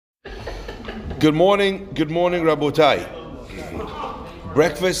Good morning, Rabotai.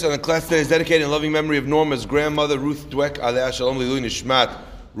 Breakfast and the class today is dedicated in loving memory of Norma's grandmother, Ruth Dweck, Alea Shalom Lilu Nishmat,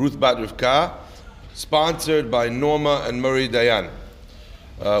 Ruth Bat Rivka, sponsored by Norma and Murray Dayan.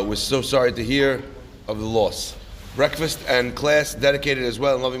 We're so sorry to hear of the loss. Breakfast and class dedicated as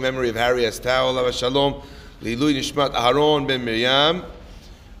well in loving memory of Harry S. Tao, Alea Shalom Lilu Nishmat Aharon ben Miriam,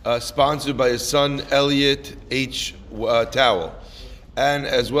 sponsored by his son Elliot H. Towel. And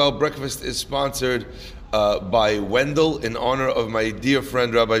as well, breakfast is sponsored by Wendell in honor of my dear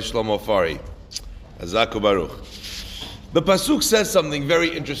friend Rabbi Shlomo Fari. Hazaku Baruch. The pasuk says something very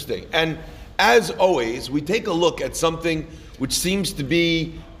interesting, and as always, we take a look at something which seems to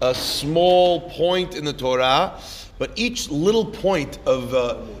be a small point in the Torah, but each little point of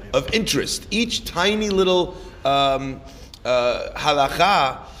interest, each tiny little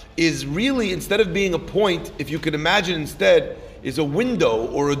halakha is really, instead of being a point, if you could imagine instead, is a window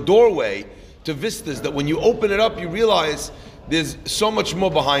or a doorway to vistas that when you open it up, you realize there's so much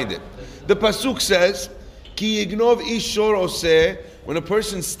more behind it. The pasuk says, "Ki yignov ish shor oseh," when a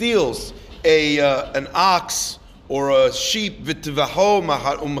person steals an ox or a sheep, v'tivaho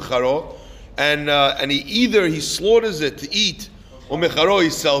umecharo, and he slaughters it to eat, or mecharo, he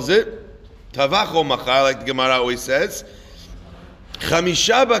sells it, tavacho machar, like the Gemara always says,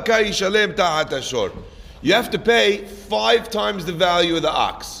 chamisha bakar yishalem tahat hashor. You have to pay 5 times the value of the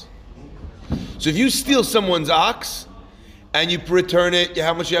ox. So if you steal someone's ox and you return it,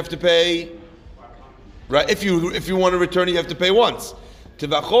 how much you have to pay? Right? If you want to return it, you have to pay once.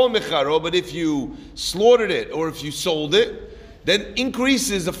 But if you slaughtered it or if you sold it, then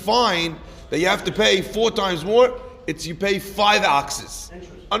increases a fine that you have to pay 4 times more. You pay 5 oxes.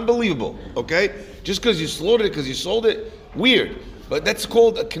 Unbelievable. Okay? Just because you slaughtered it, because you sold it, weird. But that's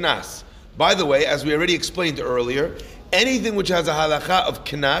called a knas. By the way, as we already explained earlier, anything which has a halakha of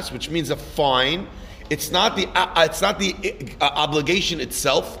knas, which means a fine, it's not the obligation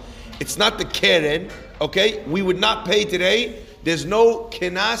itself. It's not the keren. Okay, we would not pay today. There's no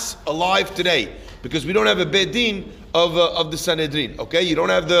knas alive today because we don't have a bet din of the Sanhedrin. Okay, you don't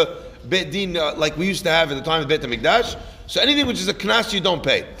have the bet din like we used to have at the time of Bet HaMikdash. So anything which is a knas, you don't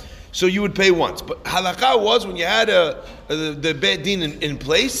pay. So you would pay once. But halakha was when you had the bet din in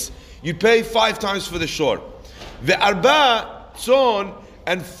place. You pay 5 times for the shor. Ve'arba tzon,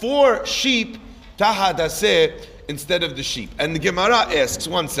 and 4 sheep tahat haseh instead of the sheep. And the Gemara asks,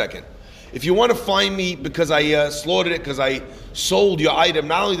 1 second, if you want to fine me because I slaughtered it, because I sold your item,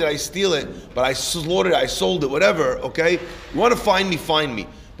 not only did I steal it, but I slaughtered it, I sold it, whatever, okay? You want to fine me.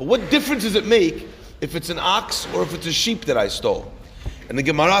 But what difference does it make if it's an ox or if it's a sheep that I stole? And the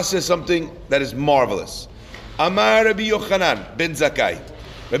Gemara says something that is marvelous. Amar Rabbi Yochanan ben Zakkai.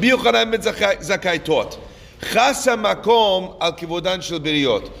 Rabbi Yochanan ben Zakkai taught, Chasa makom al kivodan shel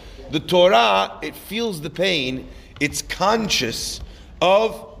beriyot. The Torah, it feels the pain, it's conscious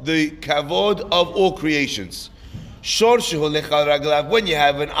of the kavod of all creations. Shor sheholech al raglav, when you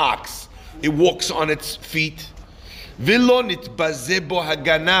have an ox, it walks on its feet. V'lo nitbazeh bo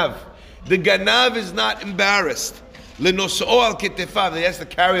haganav. The ganav is not embarrassed. Lenos'o al ketefav, he has to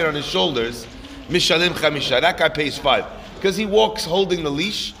carry it on his shoulders. Mishalem chamisha, that guy pays 5. Because he walks holding the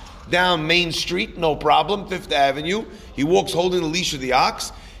leash down Main Street, no problem, 5th Avenue. He walks holding the leash of the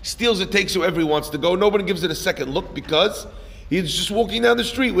ox, steals it, takes it wherever he wants to go. Nobody gives it a second look because he's just walking down the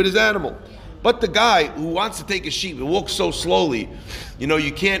street with his animal. But the guy who wants to take a sheep and walks so slowly,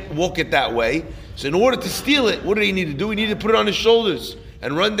 you can't walk it that way. So in order to steal it, what did he need to do? He needed to put it on his shoulders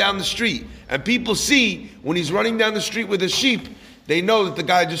and run down the street. And people see when he's running down the street with a sheep, they know that the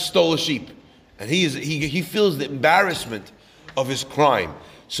guy just stole a sheep. And he feels the embarrassment of his crime.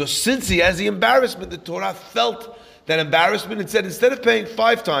 So since he has the embarrassment, the Torah felt that embarrassment and said, instead of paying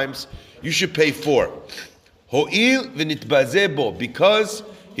 5 times, you should pay 4. Ho'il v'nitbazeh bo, because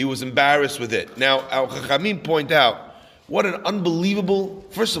he was embarrassed with it. Now, our Chachamim point out, what an unbelievable,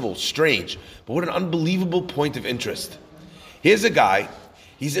 first of all, strange, but what an unbelievable point of interest. Here's a guy,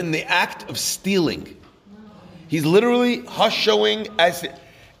 he's in the act of stealing. He's literally showing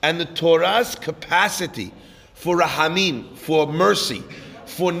and the Torah's capacity for rahamim, for mercy,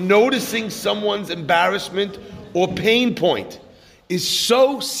 for noticing someone's embarrassment or pain point is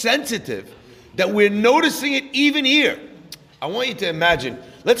so sensitive that we're noticing it even here. I want you to imagine,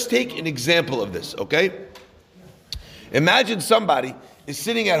 let's take an example of this, okay? Imagine somebody is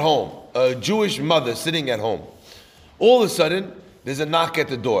sitting at home, a Jewish mother sitting at home. All of a sudden, there's a knock at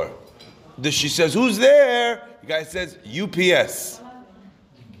the door. She says, "Who's there?" The guy says, "UPS."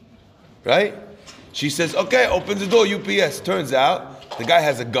 Right? She says, "Okay," opens the door, UPS. Turns out, the guy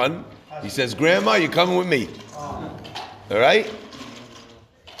has a gun. He says, "Grandma, you're coming with me." All right?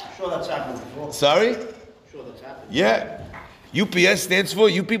 Sure, that's happened before. Sorry? Sure, that's happened. Yeah. UPS stands for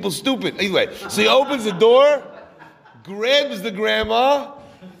you people stupid. Anyway, so he opens the door, grabs the grandma,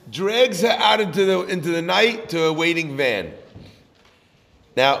 drags her out into the night to a waiting van.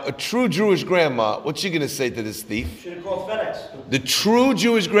 Now, a true Jewish grandma, what's she going to say to this thief? Should have called FedEx. The true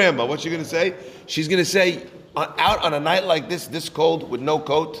Jewish grandma, what's she going to say? She's going to say, out on a night like this cold, with no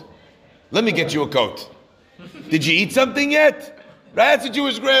coat, let me get you a coat. Did you eat something yet? Right? That's a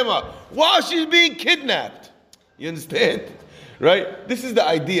Jewish grandma. While she's being kidnapped. You understand? Right? This is the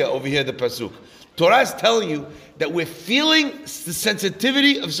idea over here, the Pasuk. Torah is telling you that we're feeling the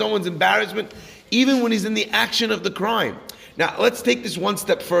sensitivity of someone's embarrassment even when he's in the action of the crime. Now, let's take this one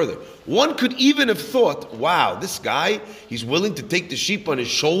step further. One could even have thought, wow, this guy, he's willing to take the sheep on his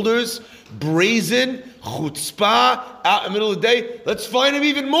shoulders, brazen, chutzpah, out in the middle of the day. Let's find him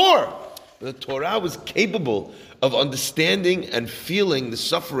even more. The Torah was capable of understanding and feeling the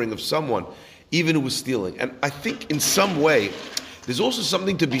suffering of someone, even who was stealing. And I think in some way, there's also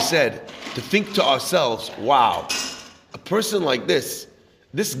something to be said to think to ourselves, wow, a person like this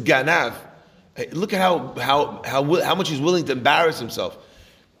Ganav, look at how much he's willing to embarrass himself.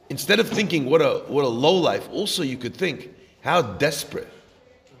 Instead of thinking what a lowlife, also you could think, how desperate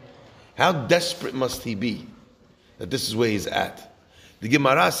must he be that this is where he's at. The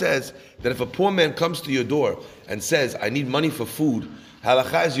Gemara says that if a poor man comes to your door and says, I need money for food,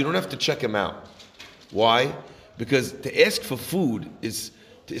 halakha is you don't have to check him out. Why? Because to ask for food is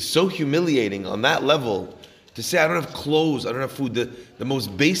so humiliating on that level. To say, I don't have clothes, I don't have food, the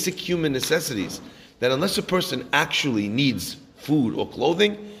most basic human necessities, that unless a person actually needs food or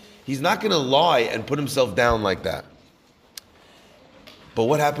clothing, he's not going to lie and put himself down like that. But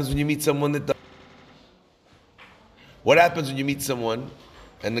what happens when you meet someone that does? What happens when you meet someone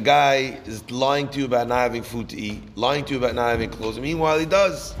and the guy is lying to you about not having food to eat, lying to you about not having clothes, and meanwhile he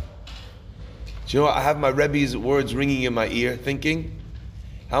does? Do you know what? I have my Rebbe's words ringing in my ear, thinking,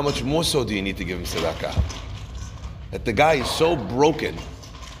 how much more so do you need to give him tzedakah? That the guy is so broken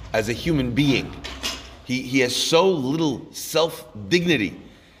as a human being. He has so little self-dignity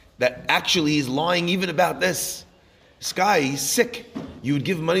that actually he's lying even about this. This guy, he's sick. You would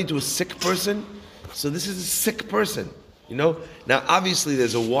give money to a sick person? So this is a sick person, you know? Now, obviously,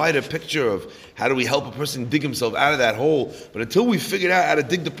 there's a wider picture of how do we help a person dig himself out of that hole. But until we figure out how to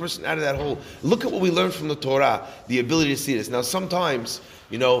dig the person out of that hole, look at what we learned from the Torah, the ability to see this. Now, sometimes,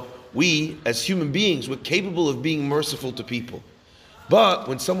 you know, we, as human beings, we're capable of being merciful to people. But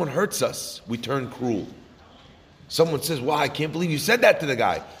when someone hurts us, we turn cruel. Someone says, wow, I can't believe you said that to the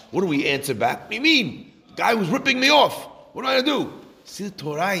guy. What do we answer back? What do you mean? The guy was ripping me off. What am I going to do? See, the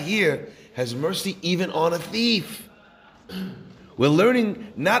Torah here has mercy even on a thief. We're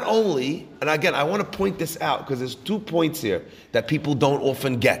learning not only, and again, I want to point this out because there's 2 points here that people don't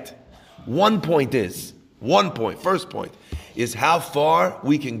often get. First point is how far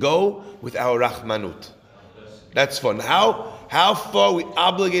we can go with our rachmanut. That's fun. How far we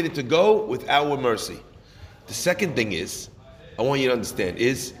obligated to go with our mercy. The second thing is, I want you to understand,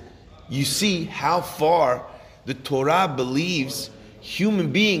 is you see how far the Torah believes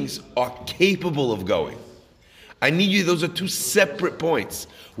human beings are capable of going. I need you, those are 2 separate points.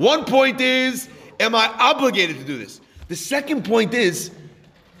 One point is, am I obligated to do this? The second point is,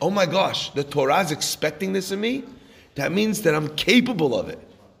 oh my gosh, the Torah is expecting this of me? That means that I'm capable of it.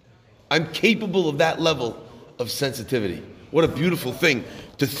 I'm capable of that level of sensitivity. What a beautiful thing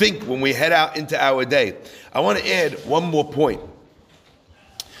to think when we head out into our day. I want to add one more point.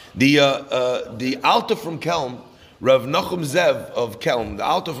 The Alter from Kelm, Rav Nachum Zev of Kelm, the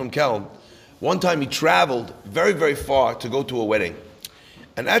Alter from Kelm, one time he traveled very, very far to go to a wedding.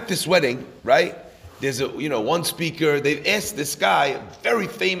 And at this wedding, right, there's one speaker. They've asked this guy, a very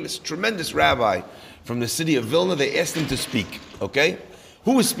famous, tremendous rabbi from the city of Vilna, they asked him to speak, okay?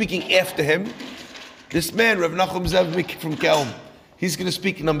 Who was speaking after him? This man, Rav Nachum Zev from Kelm. He's going to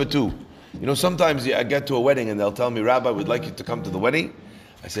speak number 2. You know, sometimes I get to a wedding and they'll tell me, Rabbi, we'd like you to come to the wedding.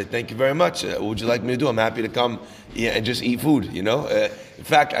 I said, thank you very much. What would you like me to do? I'm happy to come and just eat food, you know. In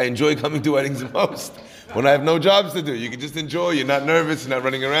fact, I enjoy coming to weddings the most. When I have no jobs to do, you can just enjoy. You're not nervous. You're not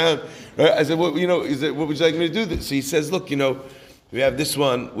running around. Right? I said, what would you like me to do? So he says, look, we have this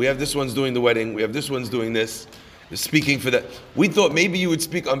one. We have this one's doing the wedding. We have this one's doing this. They're speaking for that. We thought maybe you would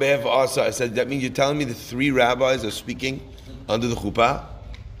speak on behalf of our side. I said, that means you're telling me the 3 rabbis are speaking under the chuppah?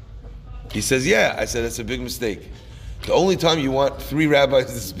 He says, yeah. I said, that's a big mistake. The only time you want 3 rabbis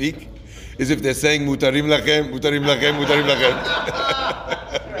to speak is if they're saying mutarim lachem, mutarim lachem, mutarim lachem.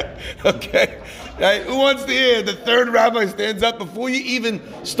 Okay? Right? Who wants to hear? The 3rd rabbi stands up before you even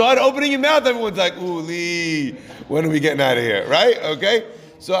start opening your mouth. Everyone's like, ooh, Lee, when are we getting out of here? Right? Okay?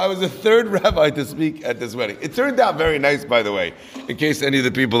 So I was the third rabbi to speak at this wedding. It turned out very nice, by the way, in case any of the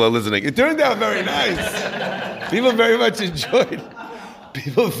people are listening. It turned out very nice. People very much enjoyed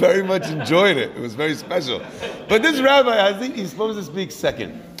it. It was very special. But this rabbi, I think he's supposed to speak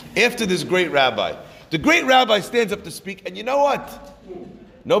second. After this great rabbi. The great rabbi stands up to speak, and you know what?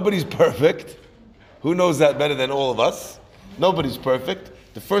 Nobody's perfect. Who knows that better than all of us? Nobody's perfect.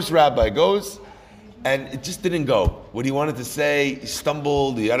 The first rabbi goes, and it just didn't go. What he wanted to say, he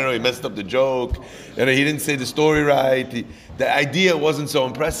stumbled, he messed up the joke, he didn't say the story right, the idea wasn't so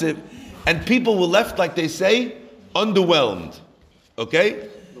impressive, and people were left, like they say, underwhelmed. Okay?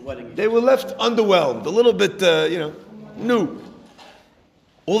 They were left underwhelmed, a little bit, new.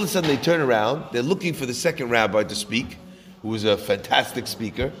 All of a sudden they turn around, they're looking for the second rabbi to speak, who was a fantastic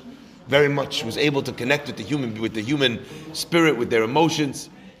speaker, very much was able to connect with the human spirit, with their emotions.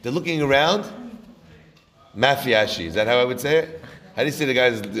 They're looking around, Mafiashi, is that how I would say it? How do you say the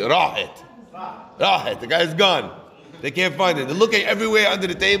guy's Rahet, the guy's gone. They can't find it. They're looking everywhere under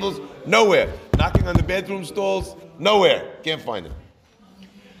the tables, nowhere. Knocking on the bathroom stalls, nowhere. Can't find him.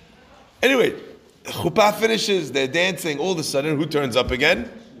 Anyway, chuppah finishes, they're dancing, all of a sudden, who turns up again?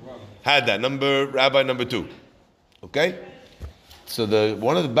 Rabbi number 2. Okay? So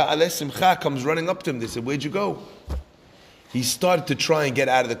one of the Ba'alei Simcha comes running up to him. They said, where'd you go? He started to try and get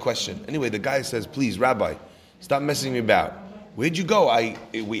out of the question. Anyway, the guy says, please, Rabbi, stop messing me about. Where'd you go?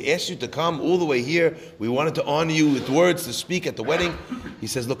 We asked you to come all the way here. We wanted to honor you with words to speak at the wedding. He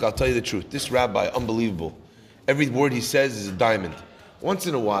says, look, I'll tell you the truth. This rabbi, unbelievable. Every word he says is a diamond. Once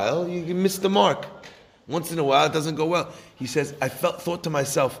in a while, you miss the mark. Once in a while, it doesn't go well. He says, I thought to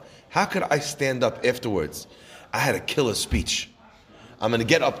myself, how could I stand up afterwards? I had a killer speech. I'm going to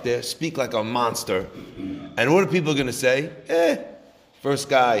get up there, speak like a monster. And what are people going to say? First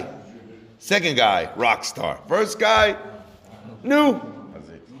guy. Second guy, rock star. First guy, new.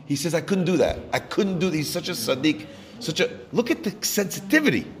 He says, I couldn't do that. He's such a tzaddik. Look at the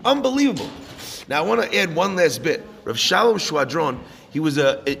sensitivity. Unbelievable. Now I want to add one last bit. Rav Shalom Shwadron, he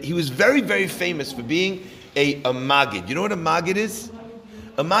was very, very famous for being a magid. You know what a magid is?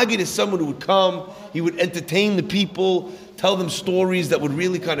 A magid is someone who would come, he would entertain the people, tell them stories that would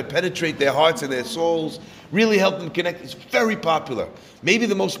really kind of penetrate their hearts and their souls, really help them connect. He's very popular. Maybe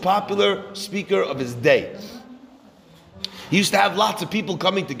the most popular speaker of his day. He used to have lots of people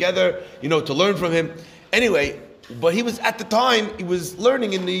coming together, to learn from him. Anyway, but he was, at the time, he was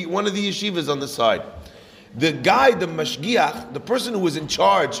learning in one of the yeshivas on the side. The guy, the mashgiach, the person who was in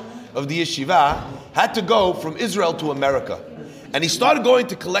charge of the yeshiva, had to go from Israel to America. And he started going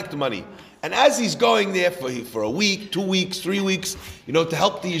to collect money. And as he's going there for a week, 2 weeks, 3 weeks, to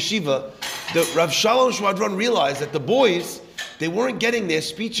help the yeshiva, the Rav Shalom Shwadron realized that the boys, they weren't getting their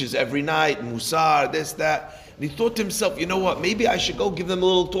speeches every night, Musar, this, that. And he thought to himself, you know what, maybe I should go give them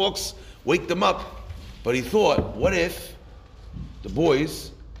little talks, wake them up. But he thought, what if the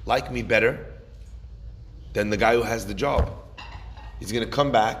boys like me better than the guy who has the job? He's going to come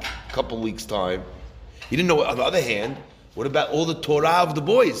back a couple weeks' time. He didn't know, on the other hand, what about all the Torah of the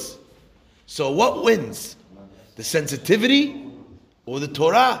boys? So what wins? The sensitivity or the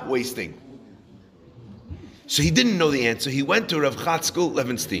Torah wasting? So he didn't know the answer. He went to Rav Chatzkel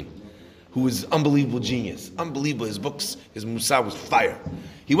Levenstein, who was an unbelievable genius. Unbelievable. His books, his Musar was fire.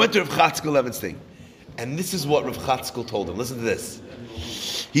 He went to Rav Chatzkel Levenstein. And this is what Rav Chatzkel told him. Listen to this.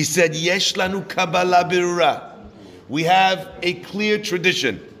 He said, Yesh lanu Kabbalah birura. We have a clear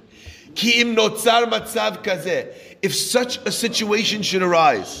tradition. Ki im notzar matzav kazeh. If such a situation should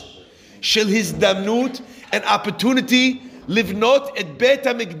arise, shel hizdamnut, an opportunity, livnot et bet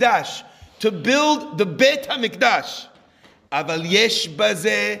hamikdash, to build the bet hamikdash. Aval yesh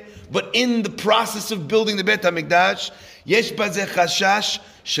bazeh, but in the process of building the bet hamikdash, yesh bazeh chashash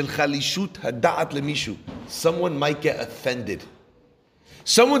shel chalishut hada'at lemishu. Someone might get offended.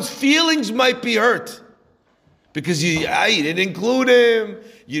 Someone's feelings might be hurt because you didn't include him,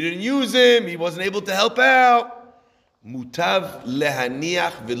 you didn't use him, he wasn't able to help out. Mutav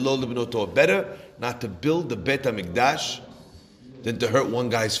lehaniach v'lo lebnoto. Better not to build the Bet HaMikdash than to hurt one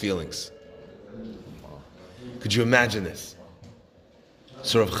guy's feelings. Could you imagine this?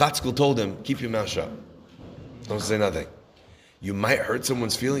 So Rav Chatzkel told him, keep your mouth shut. Don't say nothing. You might hurt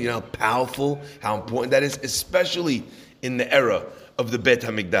someone's feelings. You know how powerful, how important that is, especially in the era of the Bet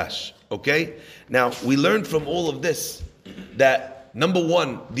HaMikdash. Okay? Now, we learned from all of this that, number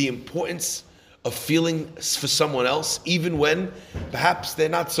one, the importance of feeling for someone else, even when perhaps they're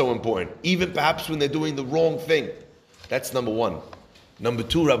not so important, even perhaps when they're doing the wrong thing. That's number one. Number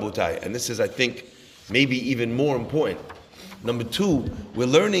two, Rabotai, and this is, I think, maybe even more important. Number two, we're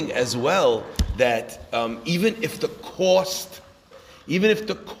learning as well that even if the cost even if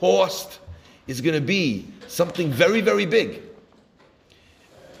the cost is going to be something very, very big,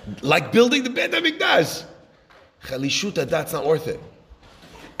 like building the Beit HaMikdash, Chalishuta, that's not worth it.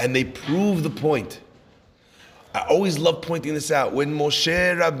 And they prove the point. I always love pointing this out. When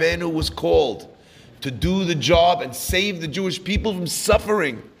Moshe Rabbeinu was called to do the job and save the Jewish people from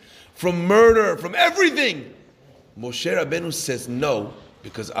suffering, from murder, from everything, Moshe Rabbeinu says no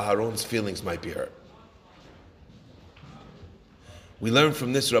because Aharon's feelings might be hurt. We learn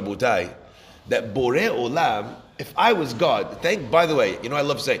from this, Rabotai, that Borei Olam, if I was God, by the way, I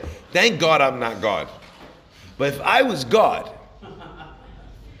love saying, thank God I'm not God. But if I was God,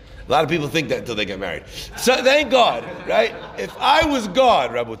 a lot of people think that until they get married. So thank God, right? If I was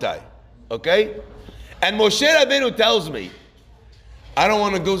God, Rabotai, okay? And Moshe Rabbeinu tells me, I don't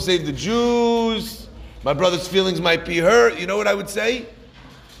want to go save the Jews. My brother's feelings might be hurt. You know what I would say?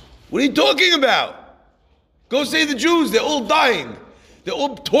 What are you talking about? Go save the Jews. They're all dying. They're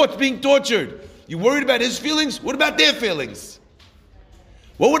all being tortured. You worried about his feelings? What about their feelings?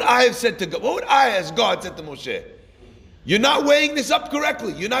 What would I have said to God? What would I, as God, said to Moshe? You're not weighing this up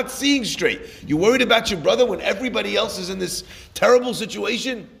correctly. You're not seeing straight. You worried about your brother when everybody else is in this terrible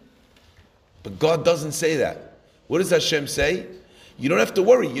situation? But God doesn't say that. What does Hashem say? You don't have to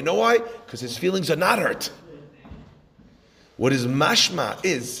worry. You know why? Because his feelings are not hurt. What is mashma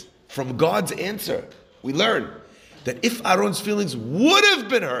is, from God's answer, we learn that if Aaron's feelings would have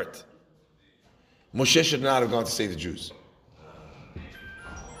been hurt, Moshe should not have gone to save the Jews.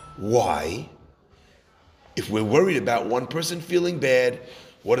 Why? If we're worried about one person feeling bad,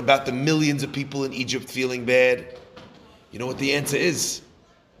 what about the millions of people in Egypt feeling bad? You know what the answer is?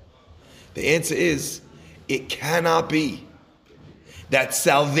 The answer is, it cannot be that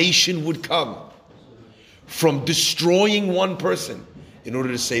salvation would come from destroying one person in order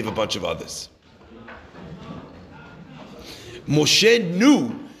to save a bunch of others. Moshe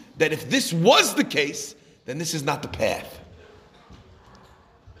knew that if this was the case, then this is not the path.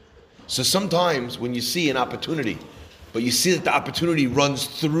 So sometimes when you see an opportunity, but you see that the opportunity runs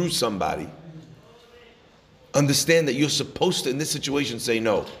through somebody, understand that you're supposed to, in this situation, say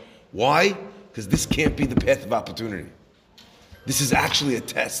no. Why? Because this can't be the path of opportunity. This is actually a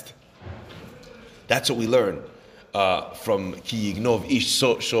test. That's what we learn from Ki Yignov Ish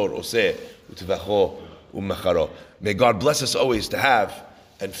Shor Oseh Utvacho Umacharo. May God bless us always to have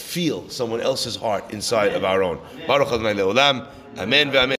and feel someone else's heart inside of our own. Baruch Adonai Leolam. Amen ve'amen.